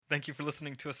Thank you for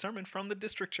listening to a sermon from the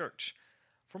District Church.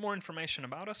 For more information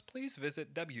about us, please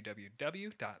visit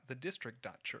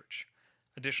www.thedistrict.church.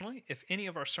 Additionally, if any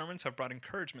of our sermons have brought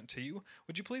encouragement to you,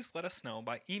 would you please let us know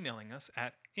by emailing us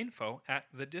at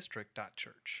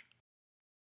info@thedistrict.church.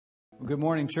 Good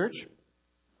morning, church.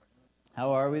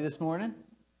 How are we this morning?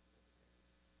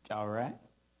 All right.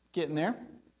 Getting there.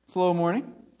 Slow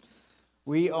morning.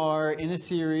 We are in a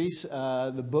series,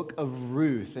 the book of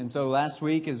Ruth. And so last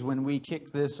week is when we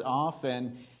kicked this off.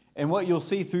 And what you'll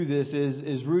see through this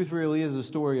is Ruth really is a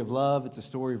story of love. It's a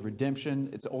story of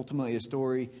redemption. It's ultimately a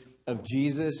story of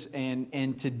Jesus.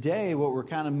 And today what we're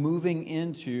kind of moving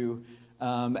into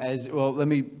let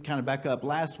me kind of back up.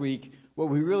 Last week, what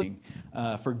we really,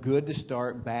 for good to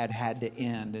start, bad had to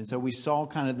end. And so we saw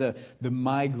kind of the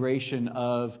migration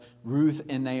of Ruth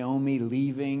and Naomi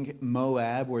leaving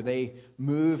Moab, where they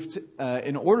moved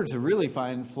in order to really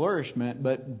find flourishment,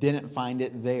 but didn't find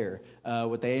it there.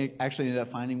 What they actually ended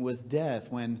up finding was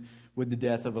death, with the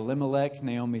death of Elimelech,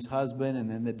 Naomi's husband, and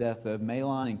then the death of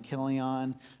Mahlon and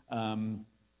Chilion,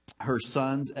 her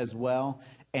sons as well.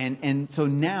 And so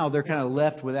now they're kind of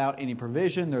left without any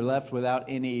provision. They're left without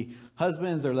any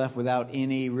husbands. They're left without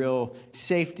any real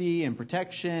safety and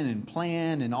protection and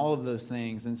plan and all of those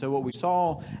things. And so what we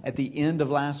saw at the end of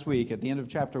last week, at the end of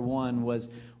chapter 1, was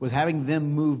having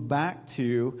them move back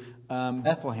to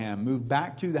Bethlehem, move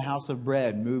back to the house of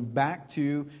bread, move back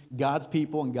to God's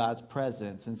people and God's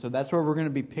presence. And so that's where we're going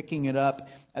to be picking it up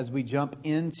as we jump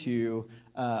into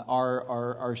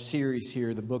our series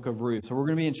here, the book of Ruth. So we're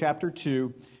going to be in chapter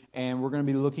 2, and we're going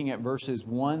to be looking at verses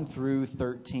 1 through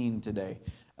 13 today.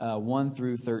 1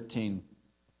 through 13.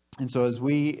 And so as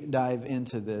we dive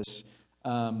into this,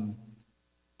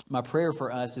 my prayer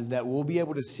for us is that we'll be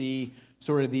able to see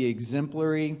sort of the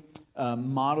exemplary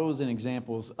models and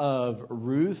examples of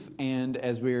Ruth, and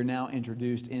as we are now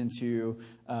introduced into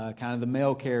kind of the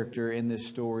male character in this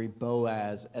story,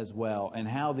 Boaz, as well, and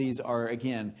how these are,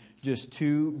 again, just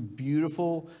two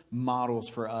beautiful models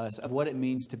for us of what it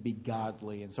means to be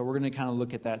godly. And so we're going to kind of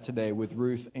look at that today with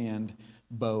Ruth and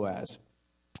Boaz.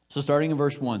 So starting in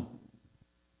verse 1.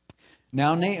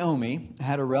 Now Naomi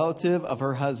had a relative of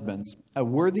her husband's, a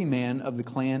worthy man of the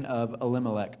clan of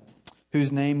Elimelech,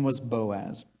 whose name was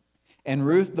Boaz. And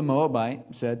Ruth the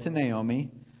Moabite said to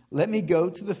Naomi, "Let me go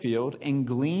to the field and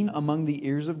glean among the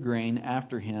ears of grain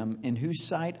after him, in whose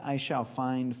sight I shall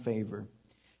find favor."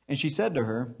 And she said to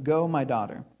her, "Go, my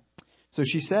daughter." So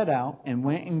she set out and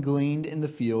went and gleaned in the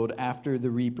field after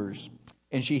the reapers.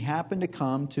 And she happened to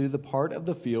come to the part of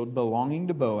the field belonging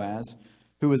to Boaz,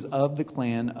 who was of the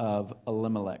clan of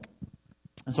Elimelech.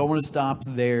 And so I want to stop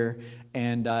there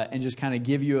and just kind of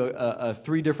give you a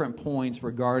 3 different points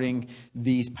regarding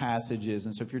these passages.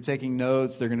 And so if you're taking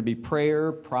notes, they're going to be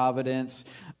prayer, providence,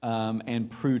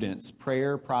 and prudence.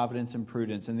 Prayer, providence, and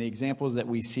prudence. And the examples that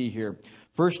we see here.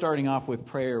 First, starting off with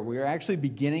prayer, we are actually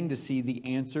beginning to see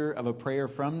the answer of a prayer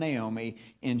from Naomi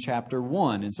in chapter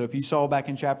 1. And so if you saw back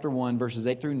in chapter 1, verses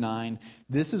 8 through 9,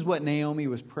 this is what Naomi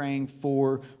was praying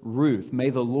for Ruth. "May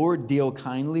the Lord deal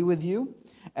kindly with you,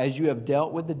 as you have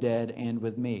dealt with the dead and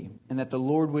with me, and that the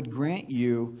Lord would grant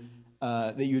you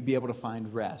that you would be able to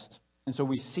find rest." And so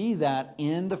we see that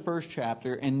in the first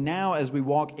chapter. And now as we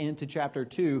walk into chapter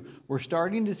 2, we're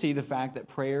starting to see the fact that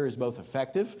prayer is both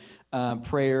effective.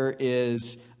 Prayer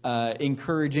is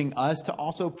encouraging us to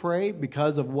also pray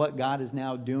because of what God is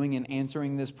now doing in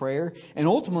answering this prayer. And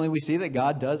ultimately we see that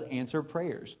God does answer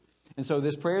prayers. And so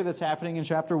this prayer that's happening in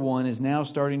chapter 1 is now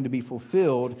starting to be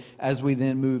fulfilled as we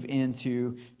then move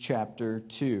into chapter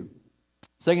 2.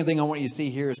 Second thing I want you to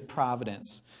see here is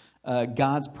providence.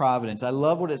 God's providence. I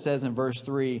love what it says in verse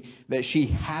 3, that she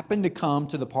happened to come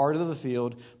to the part of the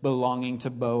field belonging to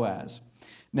Boaz.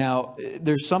 Now,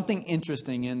 there's something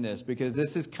interesting in this, because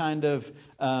this is kind of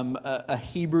a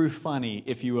Hebrew funny,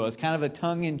 if you will. It's kind of a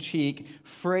tongue-in-cheek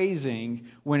phrasing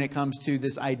when it comes to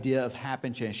this idea of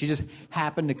happen chance. She just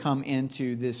happened to come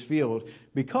into this field,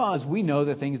 because we know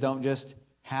that things don't just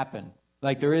happen.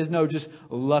 Like, there is no just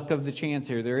luck of the chance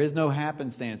here. There is no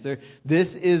happenstance.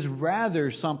 This is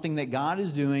rather something that God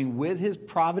is doing with His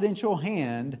providential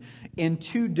hand in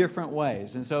 2 different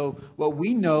ways. And so what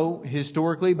we know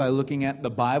historically by looking at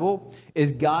the Bible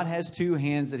is God has 2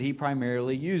 hands that He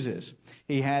primarily uses.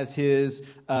 He has His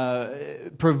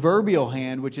proverbial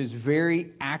hand, which is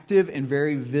very active and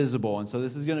very visible. And so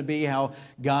this is going to be how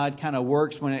God kind of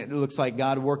works when it looks like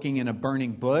God working in a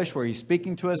burning bush, where He's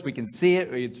speaking to us. We can see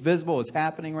it. It's visible. It's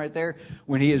happening right there.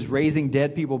 When He is raising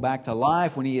dead people back to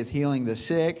life, when He is healing the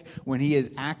sick, when He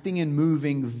is acting and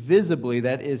moving visibly,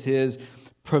 that is His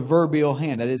proverbial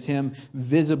hand. That is Him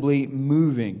visibly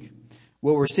moving.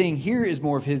 What we're seeing here is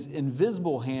more of his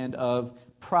invisible hand of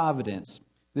providence.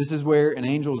 This is where an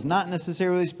angel is not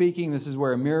necessarily speaking. This is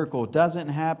where a miracle doesn't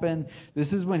happen.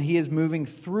 This is when he is moving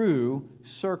through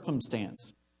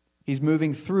circumstance. He's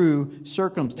moving through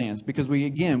circumstance because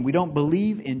we don't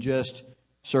believe in just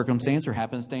circumstance or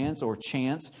happenstance or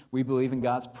chance. We believe in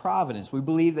God's providence. We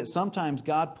believe that sometimes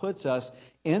God puts us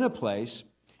in a place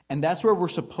and that's where we're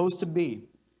supposed to be.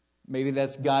 Maybe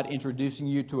that's God introducing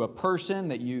you to a person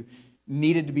that you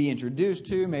needed to be introduced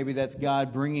to. Maybe that's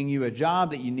God bringing you a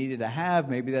job that you needed to have.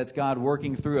 Maybe that's God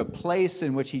working through a place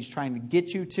in which he's trying to get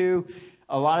you to.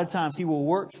 A lot of times he will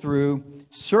work through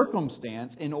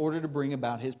circumstance in order to bring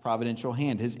about his providential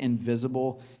hand, his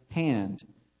invisible hand.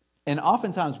 And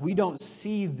oftentimes we don't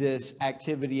see this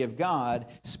activity of God,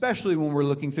 especially when we're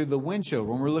looking through the windshield.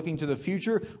 When we're looking to the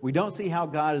future, we don't see how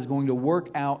God is going to work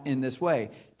out in this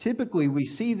way. Typically, we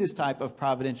see this type of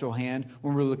providential hand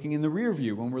when we're looking in the rear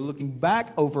view, when we're looking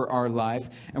back over our life,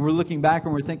 and we're looking back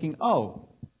and we're thinking, oh,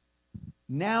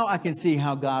 now I can see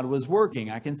how God was working.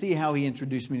 I can see how he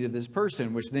introduced me to this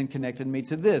person, which then connected me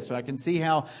to this. So I can see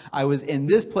how I was in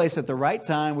this place at the right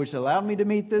time, which allowed me to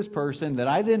meet this person that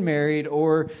I then married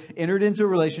or entered into a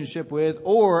relationship with,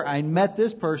 or I met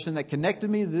this person that connected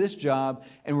me to this job,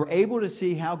 and we're able to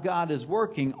see how God is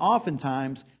working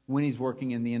oftentimes when he's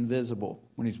working in the invisible,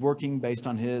 when he's working based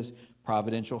on his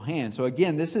providential hand. So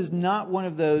again, this is not one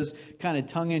of those kind of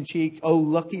tongue-in-cheek, oh,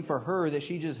 lucky for her that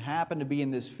she just happened to be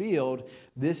in this field.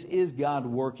 This is God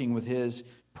working with his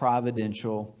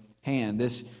providential hand.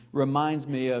 This reminds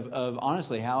me of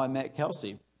honestly how I met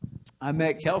Kelsey. I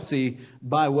met Kelsey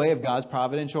by way of God's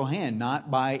providential hand,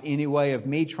 not by any way of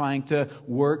me trying to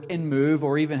work and move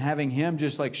or even having him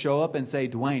just like show up and say,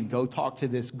 Dwayne, go talk to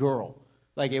this girl.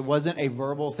 Like it wasn't a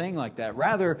verbal thing like that.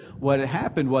 Rather, what had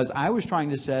happened was I was trying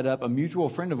to set up a mutual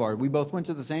friend of ours. We both went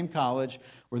to the same college.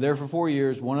 We're there for 4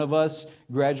 years. One of us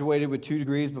graduated with 2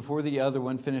 degrees before the other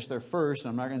one finished their first.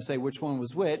 I'm not going to say which one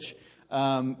was which.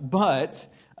 But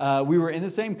we were in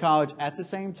the same college at the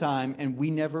same time, and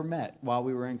we never met while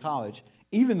we were in college.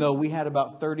 Even though we had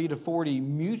about 30 to 40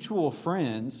 mutual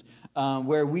friends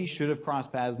where we should have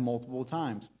crossed paths multiple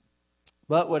times.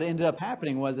 But what ended up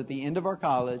happening was at the end of our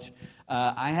college,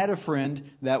 I had a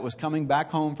friend that was coming back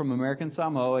home from American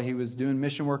Samoa. He was doing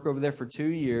mission work over there for 2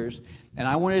 years. And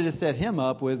I wanted to set him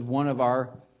up with one of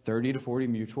our 30 to 40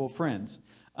 mutual friends.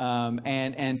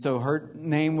 And so her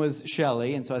name was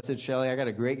Shelly. And so I said, Shelly, I got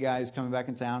a great guy who's coming back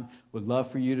in town. Would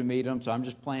love for you to meet him. So I'm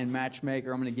just playing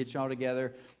matchmaker. I'm going to get you all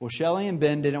together. Well, Shelly and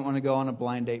Ben didn't want to go on a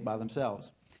blind date by themselves.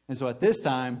 And so at this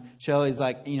time, Shelly's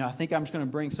like, I think I'm just going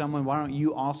to bring someone. Why don't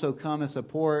you also come and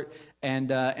support? And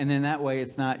then that way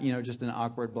it's not, just an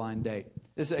awkward blind date.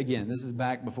 This is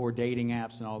back before dating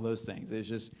apps and all those things. It's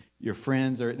just your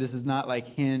friends, or this is not like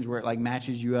Hinge where it like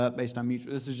matches you up based on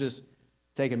mutual. This is just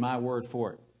taking my word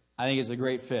for it. I think it's a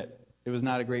great fit. It was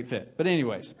not a great fit. But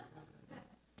anyways,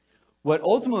 what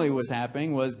ultimately was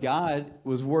happening was God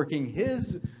was working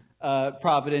his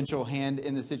providential hand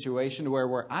in the situation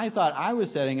where I thought I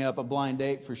was setting up a blind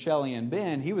date for Shelly and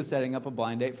Ben, he was setting up a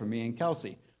blind date for me and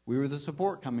Kelsey. We were the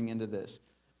support coming into this.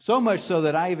 So much so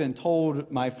that I even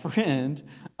told my friend,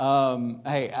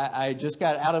 hey, I just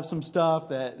got out of some stuff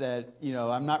that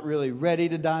I'm not really ready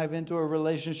to dive into a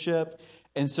relationship.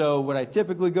 And so what I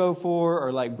typically go for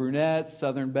are like brunettes,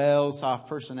 Southern belles, soft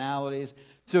personalities.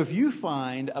 So if you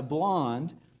find a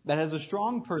blonde that has a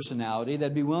strong personality,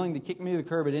 that'd be willing to kick me to the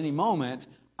curb at any moment,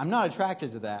 I'm not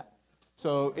attracted to that.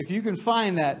 So if you can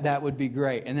find that, that would be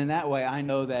great. And then that way I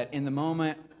know that in the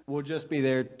moment, we'll just be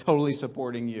there totally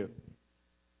supporting you.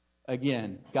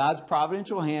 Again, God's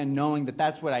providential hand, knowing that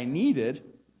that's what I needed.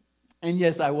 And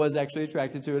yes, I was actually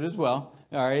attracted to it as well.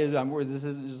 All right, this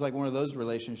is just like one of those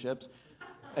relationships.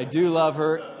 I do love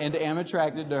her and am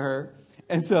attracted to her.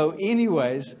 And so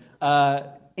anyways,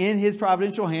 in his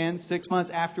providential hand, 6 months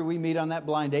after we meet on that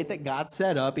blind date that God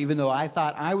set up, even though I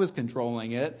thought I was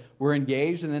controlling it, we're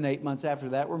engaged. And then 8 months after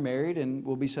that, we're married, and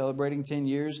we'll be celebrating 10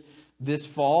 years this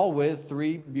fall with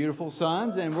 3 beautiful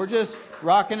sons. And we're just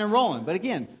rocking and rolling. But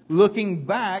again, looking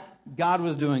back, God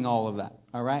was doing all of that.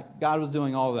 All right. God was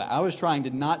doing all of that. I was trying to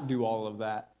not do all of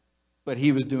that, but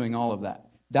he was doing all of that.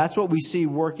 That's what we see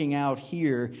working out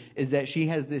here, is that she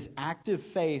has this active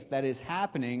faith that is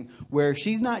happening where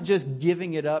she's not just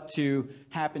giving it up to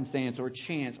happenstance or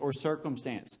chance or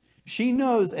circumstance. She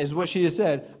knows, as what she has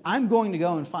said, I'm going to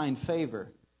go and find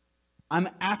favor. I'm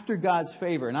after God's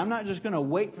favor, and I'm not just going to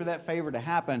wait for that favor to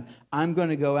happen. I'm going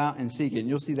to go out and seek it. And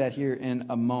you'll see that here in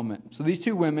a moment. So these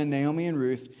 2 women, Naomi and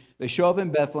Ruth, they show up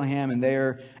in Bethlehem, and they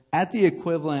are at the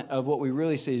equivalent of what we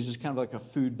really see is just kind of like a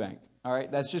food bank. All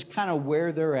right, that's just kind of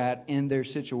where they're at in their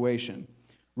situation.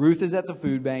 Ruth is at the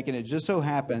food bank, and it just so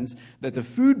happens that the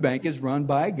food bank is run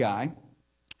by a guy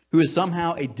who is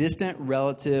somehow a distant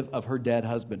relative of her dead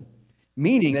husband,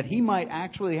 meaning that he might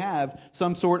actually have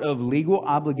some sort of legal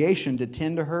obligation to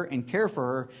tend to her and care for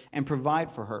her and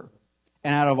provide for her.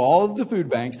 And out of all of the food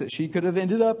banks that she could have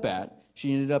ended up at,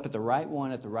 she ended up at the right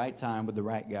one at the right time with the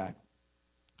right guy.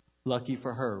 Lucky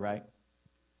for her, right?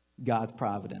 God's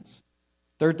providence.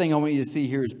 Third thing I want you to see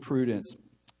here is prudence.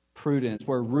 Prudence,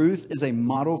 where Ruth is a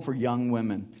model for young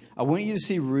women. I want you to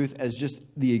see Ruth as just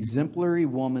the exemplary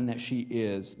woman that she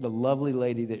is, the lovely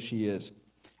lady that she is.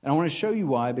 And I want to show you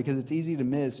why, because it's easy to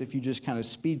miss if you just kind of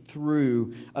speed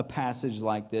through a passage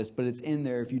like this, but it's in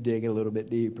there if you dig a little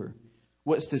bit deeper.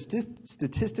 What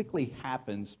statistically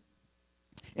happens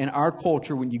in our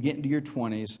culture when you get into your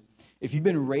 20s, if you've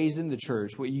been raised in the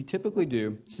church, what you typically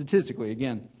do, statistically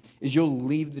again, is you'll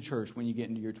leave the church when you get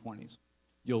into your 20s.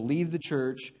 You'll leave the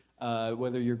church,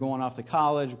 whether you're going off to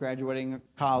college, graduating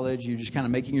college, you're just kind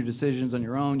of making your decisions on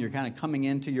your own, you're kind of coming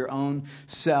into your own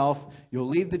self, you'll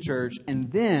leave the church,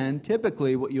 and then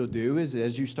typically what you'll do is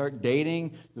as you start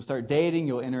dating,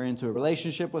 you'll enter into a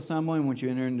relationship with someone. Once you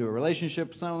enter into a relationship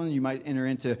with someone, you might enter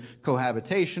into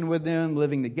cohabitation with them,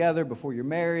 living together before you're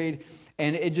married.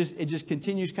 And it just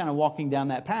continues kind of walking down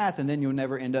that path, and then you'll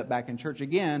never end up back in church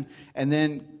again, and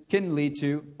then can lead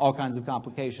to all kinds of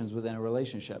complications within a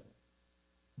relationship.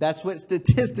 That's what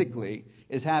statistically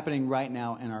is happening right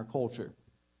now in our culture.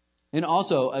 And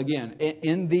also, again,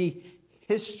 in the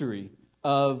history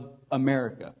of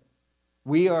America,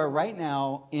 we are right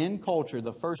now in culture,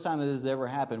 the first time that this has ever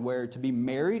happened, where to be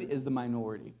married is the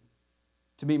minority.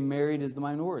 To be married is the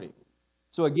minority.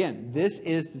 So again, this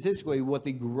is statistically what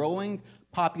the growing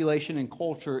population and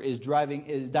culture is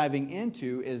diving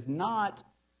into is not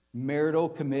marital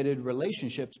committed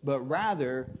relationships, but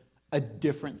rather a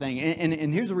different thing.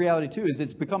 And here's the reality too, is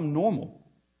it's become normal.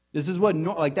 This is what,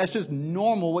 that's just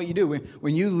normal what you do.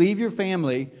 When you leave your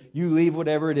family, you leave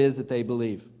whatever it is that they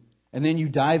believe. And then you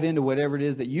dive into whatever it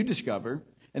is that you discover.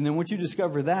 And then once you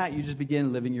discover that, you just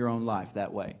begin living your own life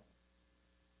that way.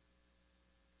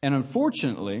 And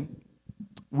unfortunately,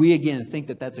 we again think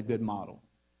that that's a good model.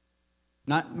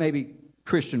 Not maybe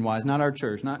Christian-wise, not our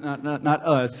church, not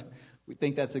us. We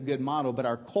think that's a good model, but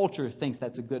our culture thinks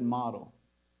that's a good model.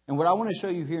 And what I want to show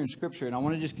you here in Scripture, and I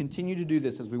want to just continue to do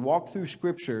this as we walk through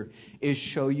Scripture, is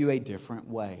show you a different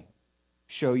way.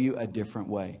 Show you a different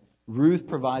way. Ruth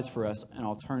provides for us an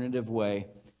alternative way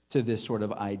to this sort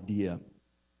of idea.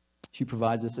 She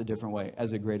provides us a different way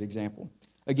as a great example.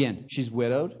 Again, she's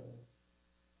widowed.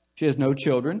 She has no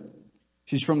children.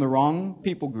 She's from the wrong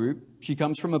people group. She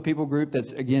comes from a people group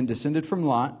that's, again, descended from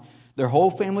Lot. Their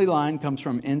whole family line comes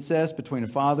from incest between a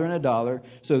father and a daughter.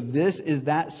 So this is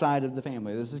that side of the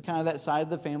family. This is kind of that side of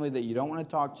the family that you don't want to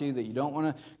talk to, that you don't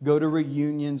want to go to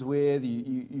reunions with.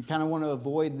 You kind of want to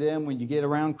avoid them when you get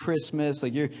around Christmas.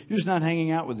 Like you're just not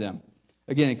hanging out with them.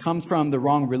 Again, it comes from the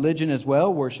wrong religion as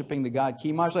well, worshiping the god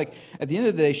Chemosh. Like at the end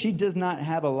of the day, she does not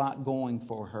have a lot going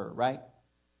for her, right?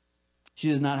 She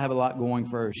does not have a lot going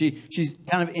for her. She's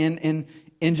kind of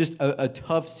in just a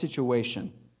tough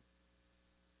situation.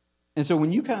 And so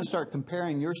when you kind of start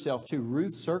comparing yourself to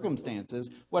Ruth's circumstances,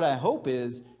 what I hope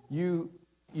is you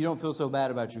don't feel so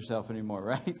bad about yourself anymore,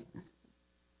 right?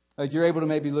 Like you're able to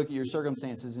maybe look at your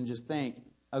circumstances and just think,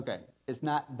 okay, it's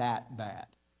not that bad.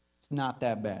 It's not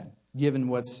that bad, given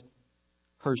what's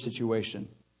her situation.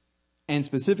 And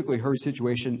specifically her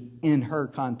situation in her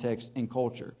context and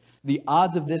culture. The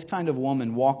odds of this kind of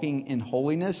woman walking in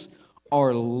holiness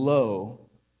are low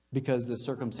because the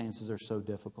circumstances are so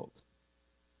difficult.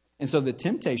 And so the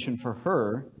temptation for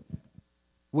her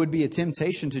would be a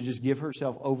temptation to just give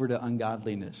herself over to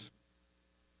ungodliness.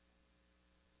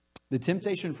 The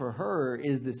temptation for her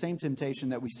is the same temptation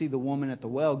that we see the woman at the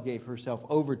well gave herself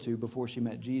over to before she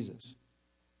met Jesus.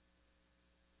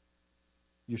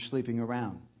 You're sleeping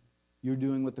around. You're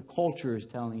doing what the culture is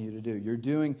telling you to do. You're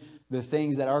doing the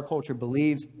things that our culture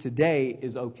believes today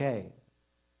is okay.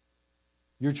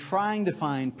 You're trying to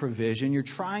find provision. You're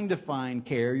trying to find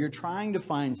care. You're trying to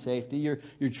find safety. You're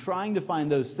trying to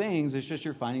find those things. It's just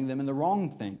you're finding them in the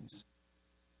wrong things.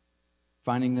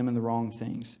 Finding them in the wrong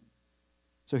things.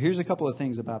 So here's a couple of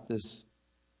things about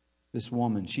this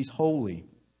woman. She's holy.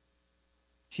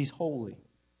 She's holy.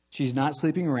 She's not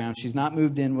sleeping around. She's not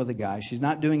moved in with a guy. She's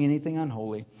not doing anything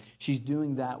unholy. She's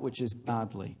doing that which is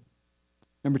godly.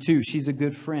 Number two, she's a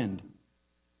good friend.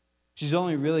 She's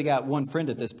only really got one friend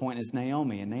at this point, and it's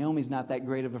Naomi. And Naomi's not that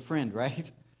great of a friend,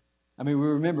 right? I mean, we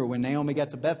remember when Naomi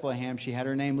got to Bethlehem, she had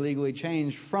her name legally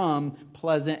changed from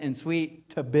pleasant and sweet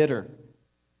to bitter.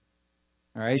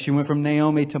 All right, she went from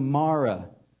Naomi to Mara.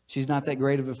 She's not that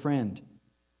great of a friend.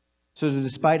 So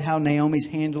despite how Naomi's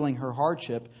handling her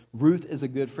hardship, Ruth is a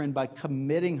good friend by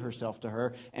committing herself to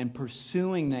her and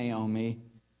pursuing Naomi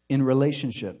in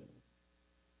relationship.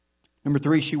 Number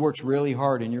 3, she works really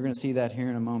hard, and you're going to see that here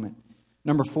in a moment.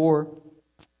 Number 4,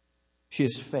 she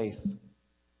has faith.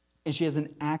 And she has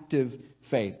an active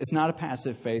faith. It's not a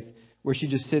passive faith where she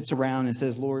just sits around and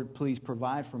says, Lord, please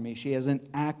provide for me. She has an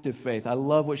active faith. I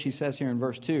love what she says here in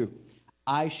verse 2.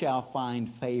 I shall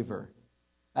find favor.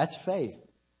 That's faith.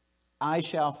 I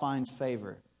shall find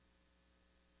favor.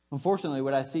 Unfortunately,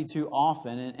 what I see too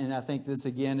often, and I think this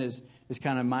again is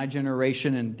kind of my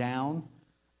generation and down,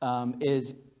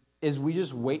 is we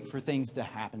just wait for things to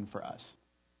happen for us.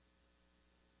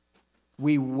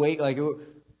 We wait like,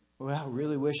 well, I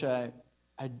really wish I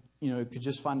could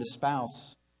just find a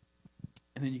spouse.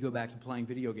 And then you go back to playing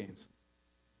video games.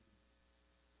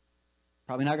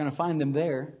 Probably not going to find them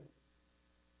there.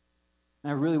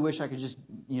 And I really wish I could just,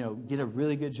 get a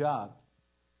really good job.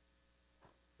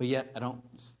 But yet I don't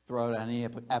throw out any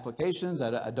applications.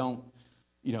 I don't,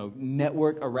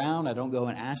 network around. I don't go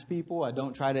and ask people. I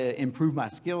don't try to improve my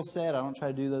skill set. I don't try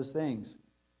to do those things.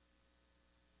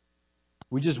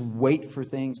 We just wait for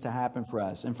things to happen for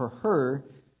us. And for her,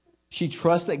 she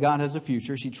trusts that God has a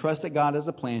future. She trusts that God has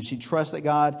a plan. She trusts that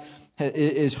God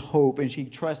is hope. And she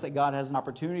trusts that God has an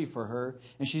opportunity for her.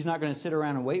 And she's not going to sit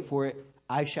around and wait for it.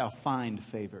 I shall find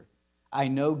favor. I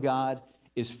know God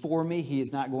is for me. He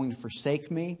is not going to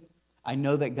forsake me. I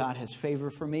know that God has favor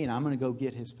for me, and I'm going to go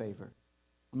get His favor.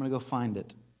 I'm going to go find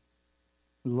it.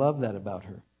 Love that about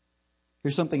her.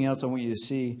 Here's something else I want you to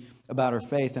see about her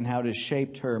faith and how it has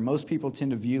shaped her. Most people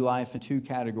tend to view life in 2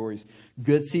 categories,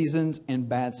 good seasons and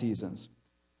bad seasons.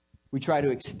 We try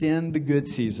to extend the good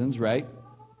seasons, right?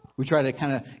 We try to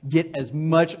kind of get as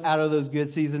much out of those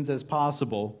good seasons as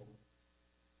possible.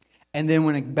 And then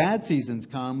when bad seasons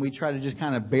come, we try to just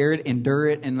kind of bear it, endure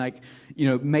it, and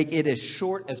make it as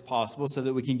short as possible so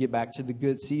that we can get back to the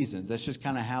good seasons. That's just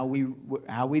kind of how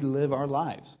we live our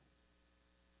lives.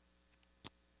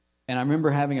 And I remember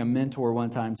having a mentor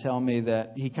one time tell me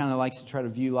that he kind of likes to try to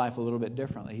view life a little bit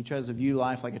differently. He tries to view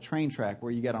life like a train track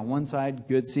where you got on one side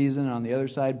good season and on the other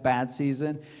side bad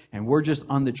season. And we're just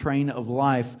on the train of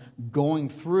life going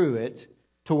through it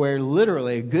to where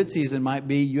literally a good season might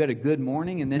be you had a good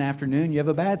morning and then afternoon you have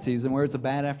a bad season where it's a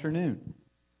bad afternoon.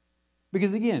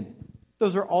 Because again,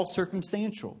 those are all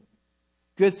circumstantial.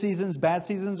 Good seasons, bad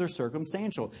seasons are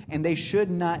circumstantial. And they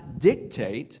should not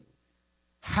dictate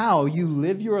how you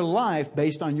live your life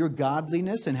based on your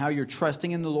godliness and how you're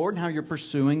trusting in the Lord and how you're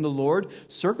pursuing the Lord.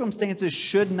 Circumstances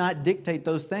should not dictate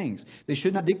those things. They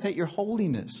should not dictate your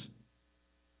holiness.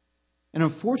 And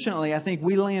unfortunately, I think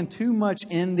we land too much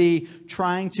in the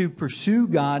trying to pursue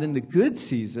God in the good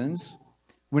seasons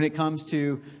when it comes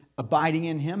to abiding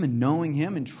in Him and knowing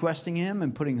Him and trusting Him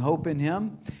and putting hope in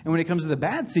Him. And when it comes to the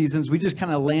bad seasons, we just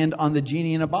kind of land on the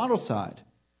genie in a bottle side.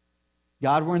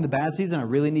 God, we're in the bad season. I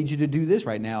really need you to do this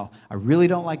right now. I really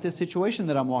don't like this situation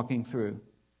that I'm walking through.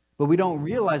 But we don't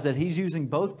realize that He's using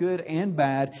both good and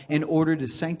bad in order to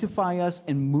sanctify us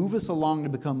and move us along to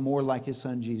become more like His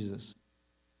Son, Jesus.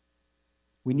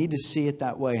 We need to see it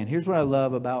that way. And here's what I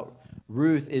love about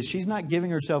Ruth is she's not giving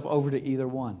herself over to either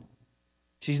one.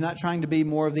 She's not trying to be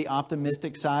more of the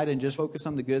optimistic side and just focus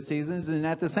on the good seasons. And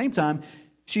at the same time,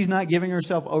 she's not giving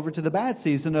herself over to the bad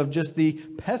season of just the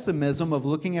pessimism of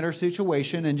looking at her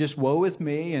situation and just woe is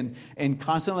me and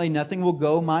constantly nothing will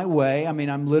go my way. I mean,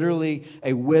 I'm literally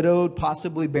a widowed,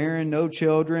 possibly barren, no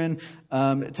children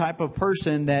type of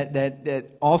person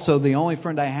that also the only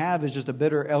friend I have is just a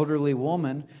bitter elderly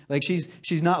woman. Like she's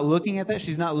not looking at that.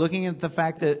 She's not looking at the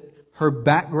fact that her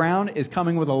background is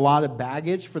coming with a lot of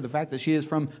baggage for the fact that she is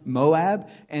from Moab.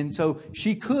 And so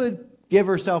she could give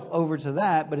herself over to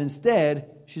that, but instead,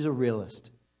 she's a realist.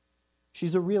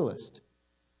 She's a realist.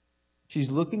 She's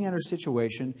looking at her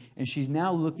situation, and she's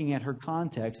now looking at her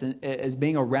context as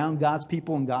being around God's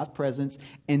people and God's presence,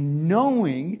 and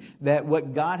knowing that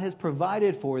what God has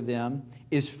provided for them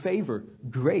is favor,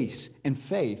 grace, and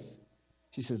faith.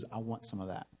 She says, I want some of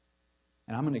that.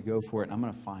 And I'm going to go for it, and I'm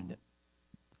going to find it.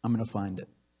 I'm going to find it.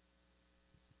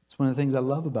 It's one of the things I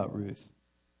love about Ruth.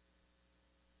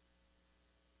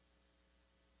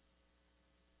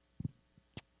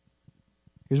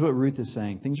 Here's what Ruth is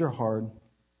saying. Things are hard,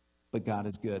 but God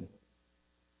is good.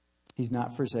 He's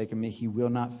not forsaken me. He will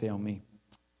not fail me.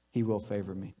 He will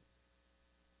favor me.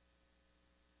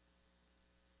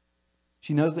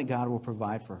 She knows that God will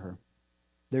provide for her.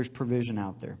 There's provision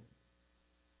out there.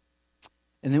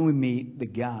 And then we meet the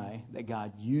guy that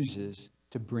God uses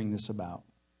to bring this about.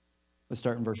 Let's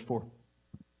start in verse 4.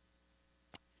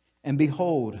 And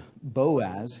behold,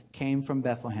 Boaz came from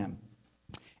Bethlehem.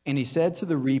 And he said to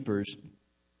the reapers,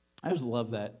 I just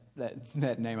love that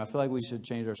name. I feel like we should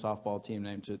change our softball team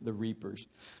name to the Reapers.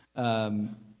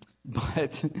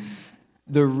 But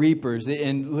the reapers,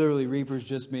 and literally reapers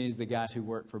just means the guys who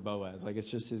work for Boaz. Like,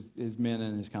 it's just his men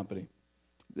and his company.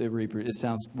 The reapers. It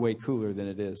sounds way cooler than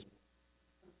it is.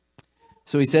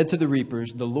 So he said to the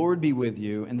reapers, the Lord be with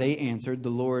you. And they answered, the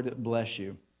Lord bless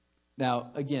you.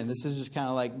 Now, again, this is just kind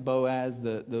of like Boaz,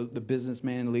 the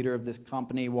businessman, leader of this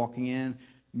company, walking in,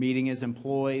 meeting his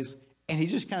employees. And he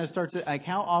just kind of starts it. Like,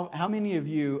 how many of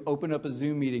you open up a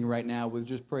Zoom meeting right now with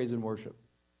just praise and worship?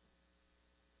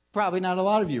 Probably not a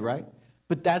lot of you, right?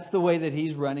 But that's the way that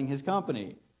he's running his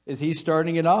company. Is he's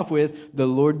starting it off with, the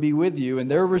Lord be with you. And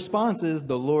their response is,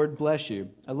 the Lord bless you.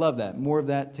 I love that. More of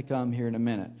that to come here in a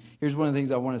minute. Here's one of the things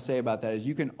I want to say about that is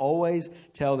you can always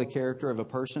tell the character of a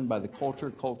person by the culture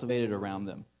cultivated around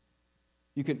them.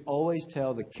 You can always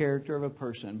tell the character of a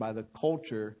person by the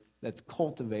culture that's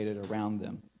cultivated around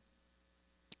them.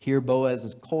 Here, Boaz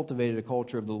has cultivated a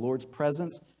culture of the Lord's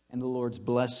presence and the Lord's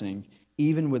blessing,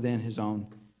 even within his own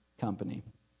company.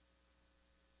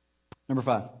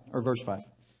 Verse 5.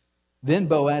 Then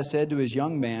Boaz said to his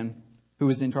young man who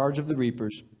was in charge of the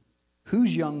reapers,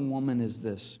 whose young woman is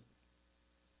this?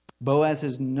 Boaz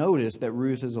has noticed that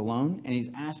Ruth is alone, and he's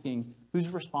asking, who's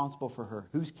responsible for her?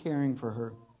 Who's caring for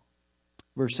her?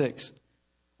 Verse 6.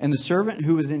 And the servant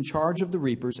who was in charge of the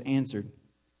reapers answered,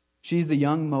 she's the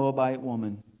young Moabite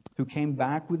woman who came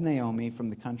back with Naomi from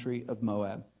the country of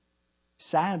Moab.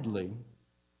 Sadly,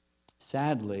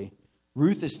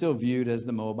 Ruth is still viewed as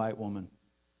the Moabite woman.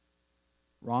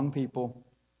 Wrong people,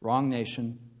 wrong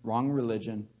nation, wrong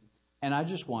religion. And I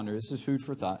just wonder, this is food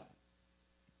for thought.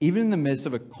 Even in the midst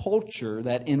of a culture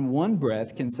that in one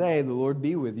breath can say, the Lord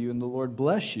be with you and the Lord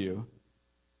bless you,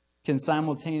 can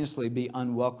simultaneously be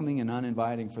unwelcoming and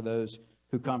uninviting for those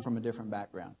who come from a different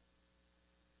background.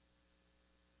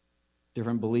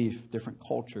 Different belief, different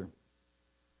culture.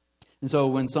 And so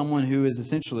when someone who is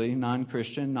essentially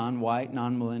non-Christian, non-white,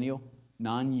 non-millennial,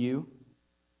 non-you,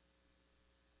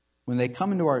 when they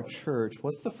come into our church,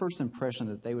 what's the first impression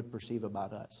that they would perceive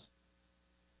about us?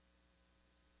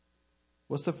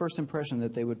 What's the first impression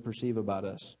that they would perceive about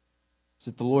us? Is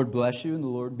it the Lord bless you and the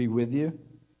Lord be with you?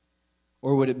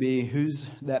 Or would it be, who's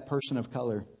that person of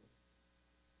color?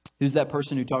 Who's that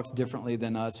person who talks differently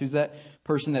than us? Who's that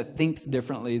person that thinks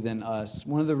differently than us?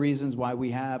 One of the reasons why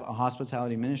we have a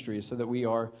hospitality ministry is so that we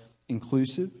are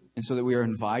inclusive and so that we are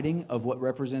inviting of what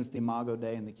represents the Imago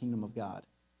Dei in the kingdom of God.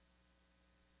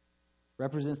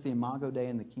 Represents the Imago Dei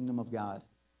in the kingdom of God.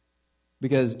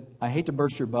 Because I hate to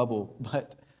burst your bubble,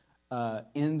 but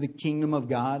in the kingdom of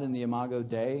God and the Imago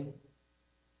Dei,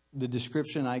 the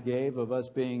description I gave of us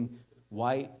being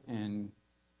white and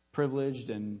privileged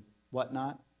and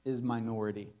whatnot is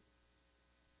minority.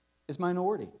 It's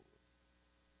minority.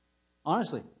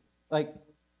 Honestly, like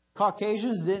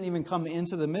Caucasians didn't even come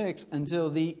into the mix until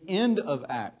the end of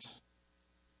Acts,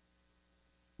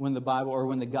 when the Bible or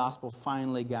when the gospel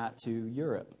finally got to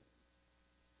Europe.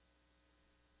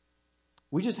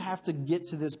 We just have to get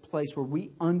to this place where we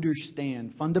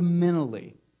understand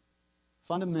fundamentally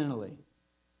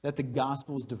that the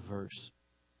gospel is diverse.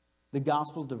 The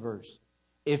gospel is diverse.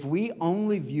 If we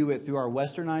only view it through our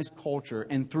westernized culture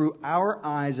and through our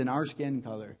eyes and our skin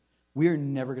color, we are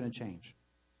never going to change.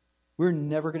 We're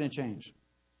never going to change.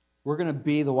 We're going to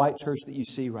be the white church that you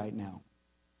see right now.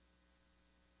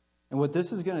 And what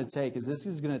this is going to take is this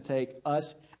is going to take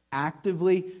us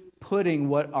actively putting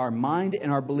what our mind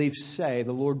and our beliefs say,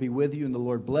 the Lord be with you and the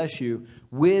Lord bless you,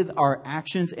 with our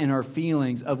actions and our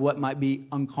feelings of what might be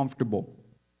uncomfortable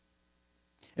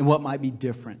and what might be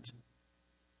different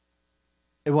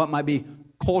and what might be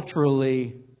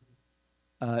culturally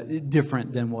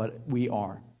different than what we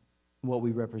are, what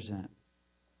we represent.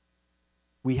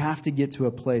 We have to get to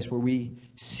a place where we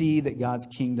see that God's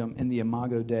kingdom in the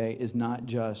Imago Dei is not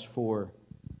just for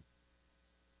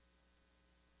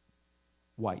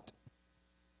white.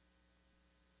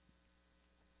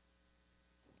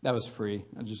 That was free.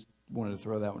 I just wanted to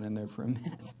throw that one in there for a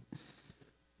minute.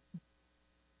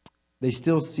 They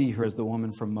still see her as the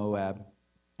woman from Moab,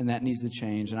 and that needs to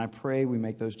change. And I pray we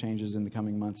make those changes in the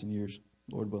coming months and years,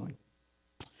 Lord willing.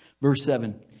 Verse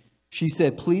 7. She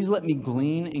said, please let me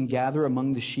glean and gather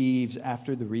among the sheaves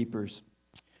after the reapers.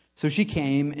 So she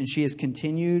came, and she has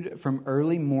continued from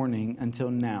early morning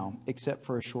until now, except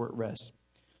for a short rest.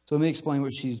 So let me explain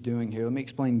what she's doing here. Let me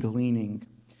explain gleaning.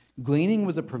 Gleaning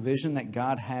was a provision that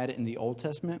God had in the Old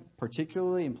Testament,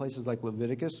 particularly in places like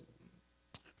Leviticus,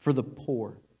 for the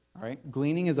poor. All right?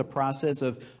 Gleaning is a process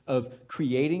of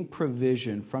creating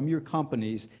provision from your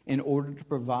companies in order to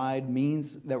provide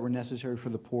means that were necessary for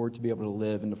the poor to be able to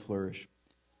live and to flourish.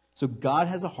 So God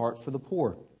has a heart for the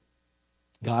poor.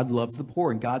 God loves the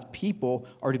poor, and God's people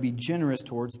are to be generous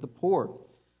towards the poor.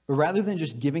 But rather than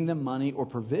just giving them money or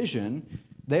provision,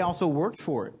 they also worked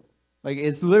for it. Like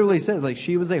it literally says, like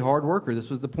she was a hard worker. This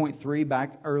was the point 3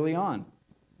 back early on.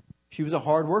 She was a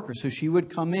hard worker, so she would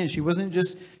come in. She wasn't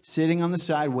just sitting on the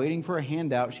side waiting for a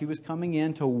handout. She was coming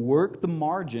in to work the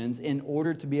margins in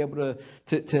order to be able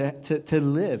to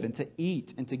live and to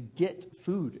eat and to get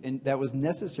food, and that was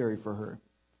necessary for her.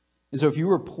 And so if you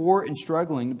were poor and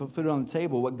struggling to put food on the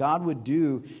table, what God would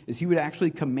do is He would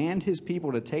actually command His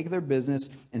people to take their business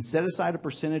and set aside a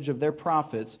percentage of their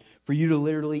profits for you to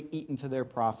literally eat into their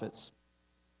profits.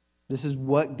 This is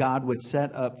what God would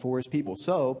set up for His people.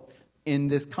 So, in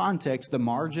this context, the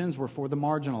margins were for the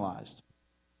marginalized.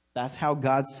 That's how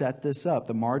God set this up.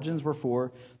 The margins were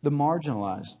for the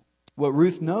marginalized. What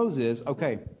Ruth knows is,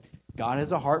 okay, God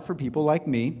has a heart for people like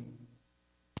me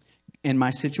in my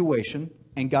situation,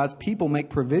 and God's people make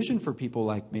provision for people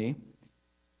like me.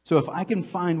 So if I can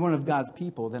find one of God's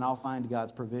people, then I'll find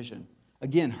God's provision.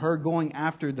 Again, her going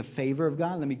after the favor of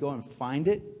God, let me go and find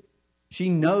it. She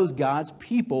knows God's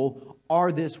people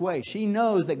are this way. She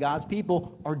knows that God's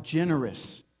people are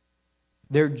generous.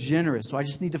 They're generous. So I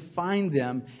just need to find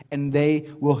them, and they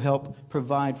will help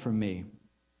provide for me.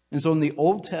 And so in the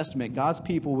Old Testament, God's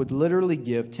people would literally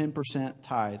give 10%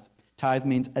 tithe. Tithe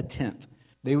means a tenth.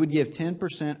 They would give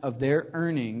 10% of their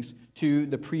earnings to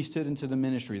the priesthood and to the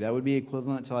ministry. That would be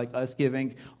equivalent to like us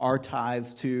giving our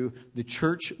tithes to the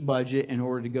church budget in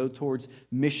order to go towards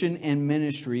mission and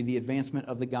ministry, the advancement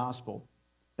of the gospel.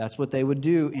 That's what they would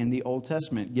do in the Old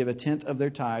Testament, give a tenth of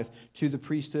their tithe to the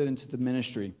priesthood and to the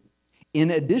ministry. In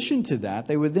addition to that,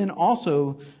 they would then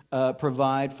also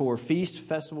provide for feasts,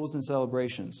 festivals, and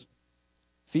celebrations.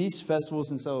 Feasts,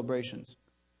 festivals, and celebrations.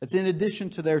 That's in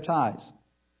addition to their tithes.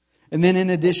 And then in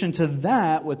addition to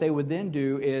that, what they would then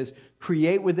do is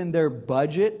create within their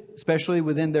budget, especially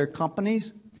within their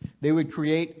companies, they would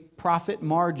create profit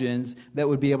margins that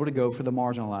would be able to go for the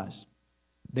marginalized.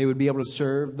 They would be able to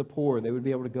serve the poor. They would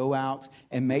be able to go out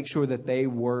and make sure that they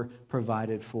were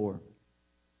provided for.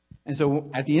 And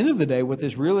so at the end of the day, what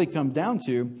this really comes down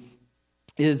to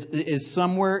is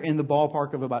somewhere in the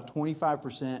ballpark of about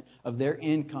 25% of their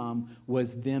income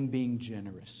was them being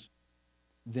generous.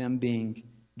 Them being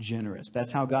generous.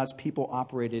 That's how God's people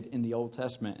operated in the Old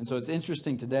Testament. And so it's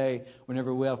interesting today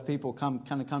whenever we have people come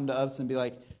to us and be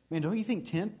like, man, don't you think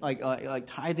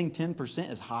tithing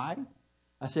 10% is high?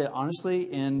 I said,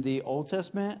 honestly, in the Old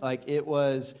Testament, like it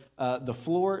was the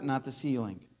floor, not the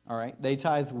ceiling. All right. They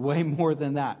tithed way more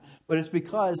than that. But it's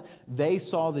because they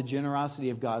saw the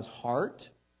generosity of God's heart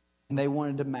and they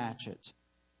wanted to match it.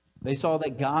 They saw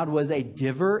that God was a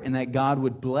giver and that God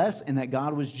would bless and that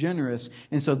God was generous.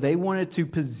 And so they wanted to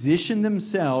position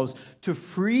themselves to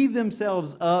free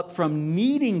themselves up from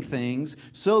needing things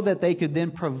so that they could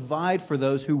then provide for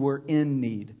those who were in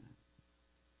need.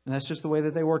 And that's just the way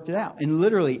that they worked it out. And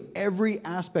literally every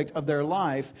aspect of their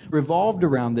life revolved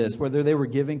around this, whether they were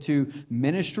giving to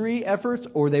ministry efforts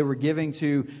or they were giving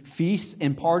to feasts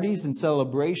and parties and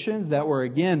celebrations that were,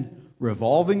 again,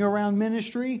 revolving around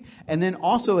ministry. And then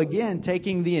also, again,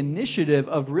 taking the initiative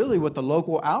of really what the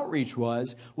local outreach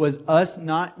was us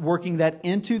not working that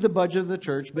into the budget of the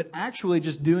church, but actually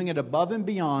just doing it above and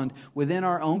beyond within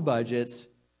our own budgets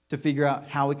to figure out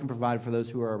how we can provide for those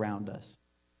who are around us.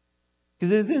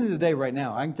 Because at the end of the day right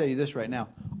now, I can tell you this right now,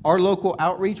 our local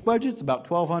outreach budget's about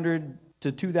 $1,200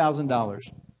 to $2,000.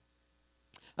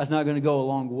 That's not going to go a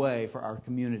long way for our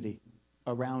community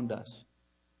around us.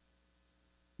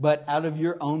 But out of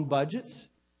your own budgets,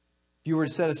 if you were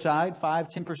to set aside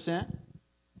 5-10%,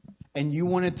 and you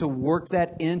wanted to work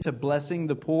that into blessing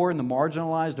the poor and the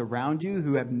marginalized around you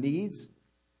who have needs,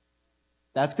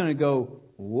 that's going to go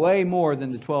way more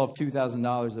than the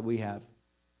 $2,000 that we have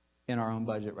in our own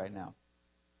budget right now.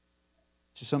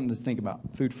 Just something to think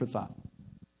about. Food for thought.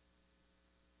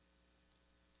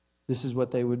 This is what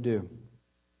they would do.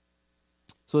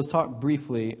 So let's talk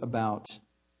briefly about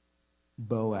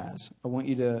Boaz. I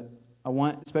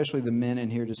want especially the men in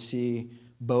here to see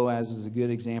Boaz as a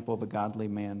good example of a godly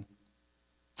man.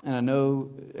 And I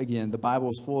know, again, the Bible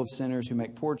is full of sinners who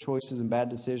make poor choices and bad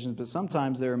decisions, but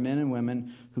sometimes there are men and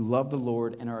women who love the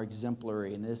Lord and are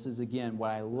exemplary. And this is, again,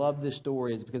 why I love this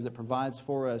story is because it provides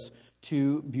for us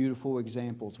two beautiful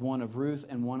examples, one of Ruth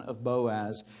and one of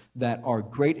Boaz, that are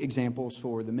great examples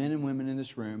for the men and women in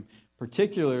this room,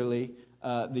 particularly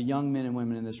the young men and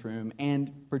women in this room,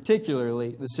 and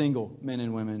particularly the single men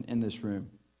and women in this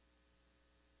room.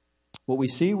 What we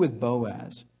see with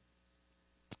Boaz,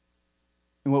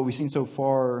 and what we've seen so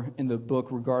far in the book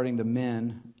regarding the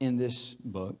men in this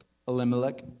book,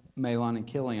 Elimelech, Mahlon, and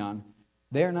Chilion,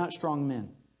 they are not strong men.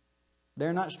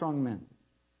 They're not strong men.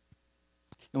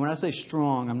 And when I say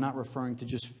strong, I'm not referring to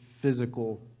just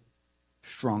physical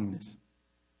strongness.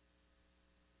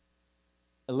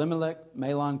 Elimelech,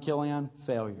 Mahlon, Chilion,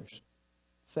 failures.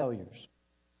 Failures.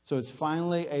 So it's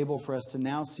finally able for us to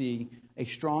now see a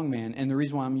strong man. And the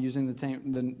reason why I'm using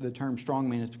the term strong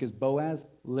man is because Boaz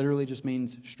literally just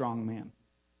means strong man.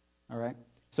 All right?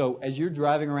 So as you're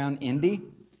driving around Indy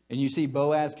and you see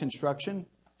Boaz Construction,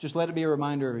 just let it be a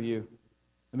reminder of you.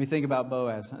 Let me think about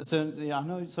Boaz. So, I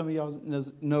know some of y'all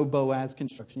know Boaz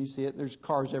Construction. You see it. There's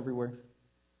cars everywhere.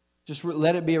 Just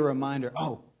let it be a reminder.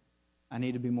 Oh, I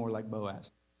need to be more like Boaz.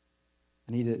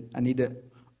 I need to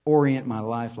orient my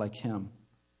life like him.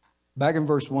 Back in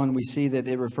verse 1, we see that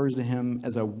it refers to him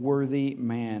as a worthy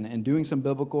man. And doing some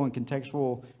biblical and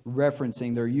contextual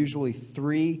referencing, there are usually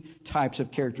three types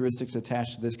of characteristics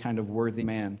attached to this kind of worthy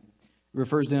man. It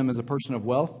refers to him as a person of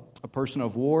wealth, a person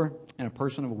of war, and a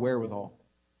person of wherewithal.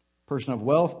 Person of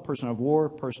wealth, person of war,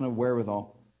 person of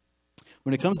wherewithal.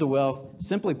 When it comes to wealth,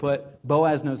 simply put,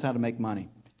 Boaz knows how to make money.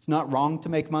 It's not wrong to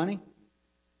make money.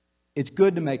 It's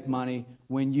good to make money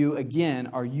when you, again,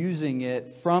 are using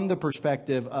it from the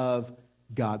perspective of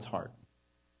God's heart.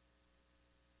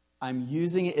 I'm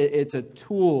using it, it's a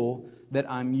tool that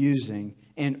I'm using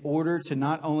in order to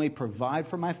not only provide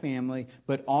for my family,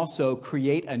 but also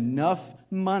create enough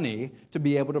money to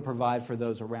be able to provide for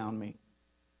those around me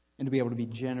and to be able to be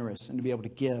generous and to be able to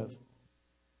give.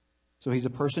 So he's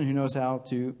a person who knows how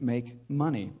to make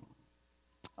money.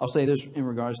 I'll say this in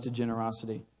regards to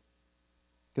generosity,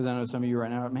 because I know some of you right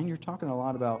now, man, you're talking a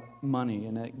lot about money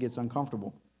and it gets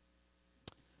uncomfortable.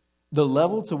 The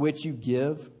level to which you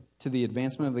give to the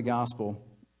advancement of the gospel,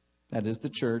 that is the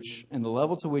church, and the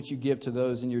level to which you give to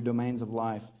those in your domains of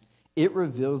life, it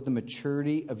reveals the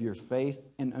maturity of your faith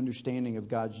and understanding of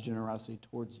God's generosity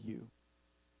towards you.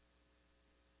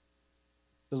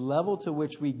 The level to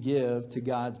which we give to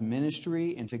God's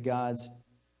ministry and to God's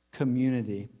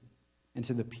community and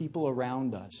to the people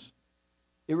around us,